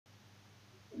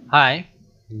Hi,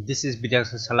 this is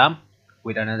Bidyak Salam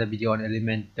with another video on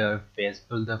Elementor Page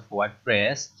Builder for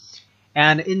WordPress.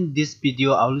 And in this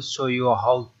video, I will show you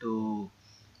how to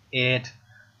add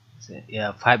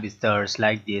 5 stars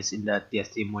like this in the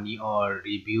testimony or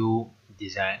review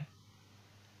design.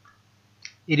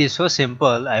 It is so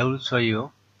simple. I will show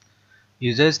you.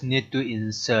 You just need to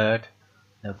insert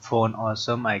the phone or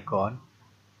some icon.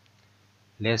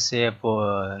 Let's say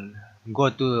for go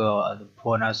to the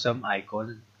phone or some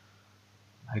icons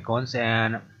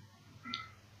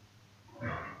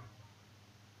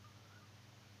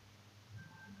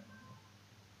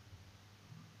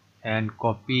and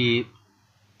copy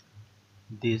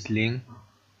this link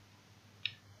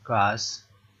class.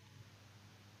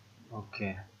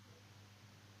 Okay,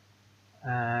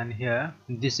 and here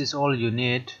this is all you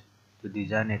need to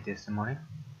design a testimony.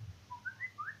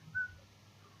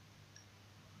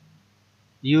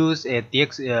 Use a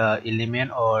text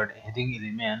element or heading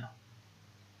element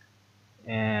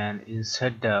and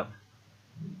insert the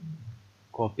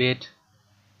copied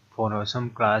for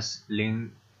awesome class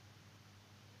link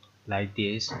like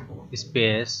this: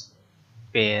 space,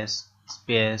 space,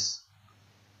 space,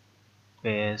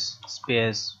 space,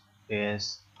 space,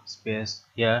 space, space.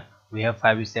 Here we have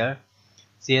 5 stars.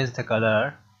 Change the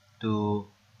color to,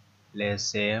 let's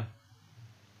say,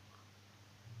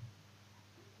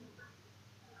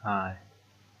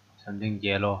 something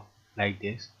yellow like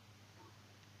this.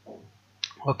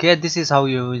 Okay, this is how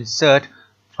you insert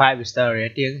 5-star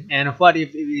rating. And what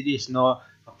if it is not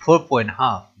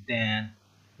 4.5?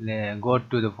 Then go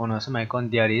to the phone awesome icon.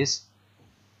 There is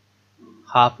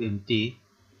half empty.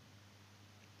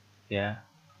 Yeah,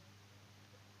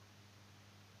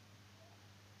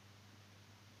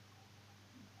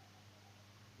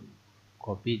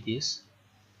 copy this.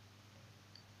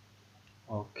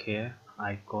 Okay,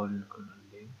 icon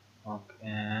link.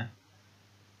 Okay,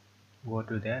 go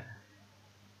to that.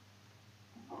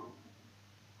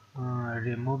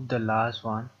 Remove the last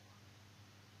one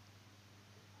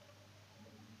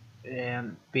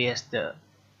and paste the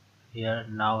here.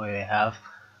 Now we have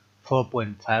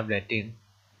 4.5 rating.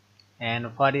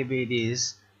 And what if it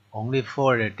is only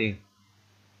 4 rating?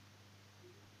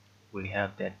 We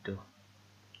have that too.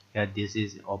 Here this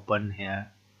is open.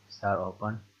 Here start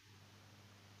open.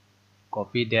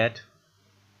 Copy that.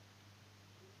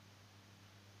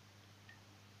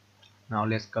 Now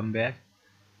let's come back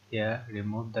here,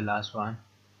 remove the last one,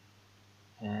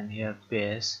 and here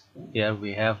paste. Here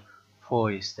we have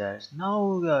 4 stars.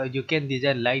 Now you can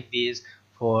design like this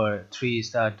for 3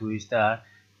 star, 2 star,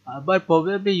 but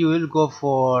probably you will go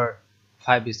for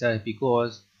 5 stars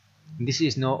because this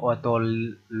is no auto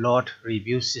load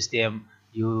review system.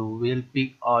 You will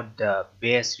pick out the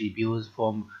best reviews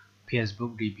from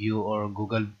Facebook review or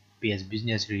Google page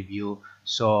business review.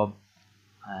 So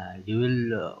you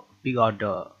will pick out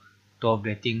the top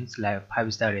ratings like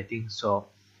 5-star ratings. So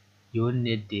you will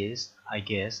need this, I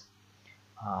guess.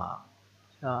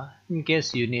 uh, in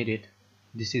case you need it,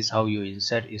 this is how you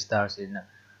insert stars in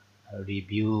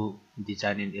review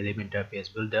design in Elementor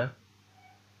Page Builder.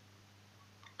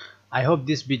 I hope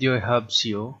this video helps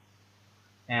you,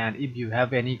 and if you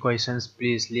have any questions,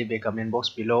 please leave a comment box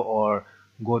below or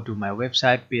go to my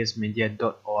website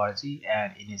pagemedia.org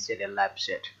and initiate a live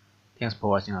chat. Thanks for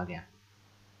watching again.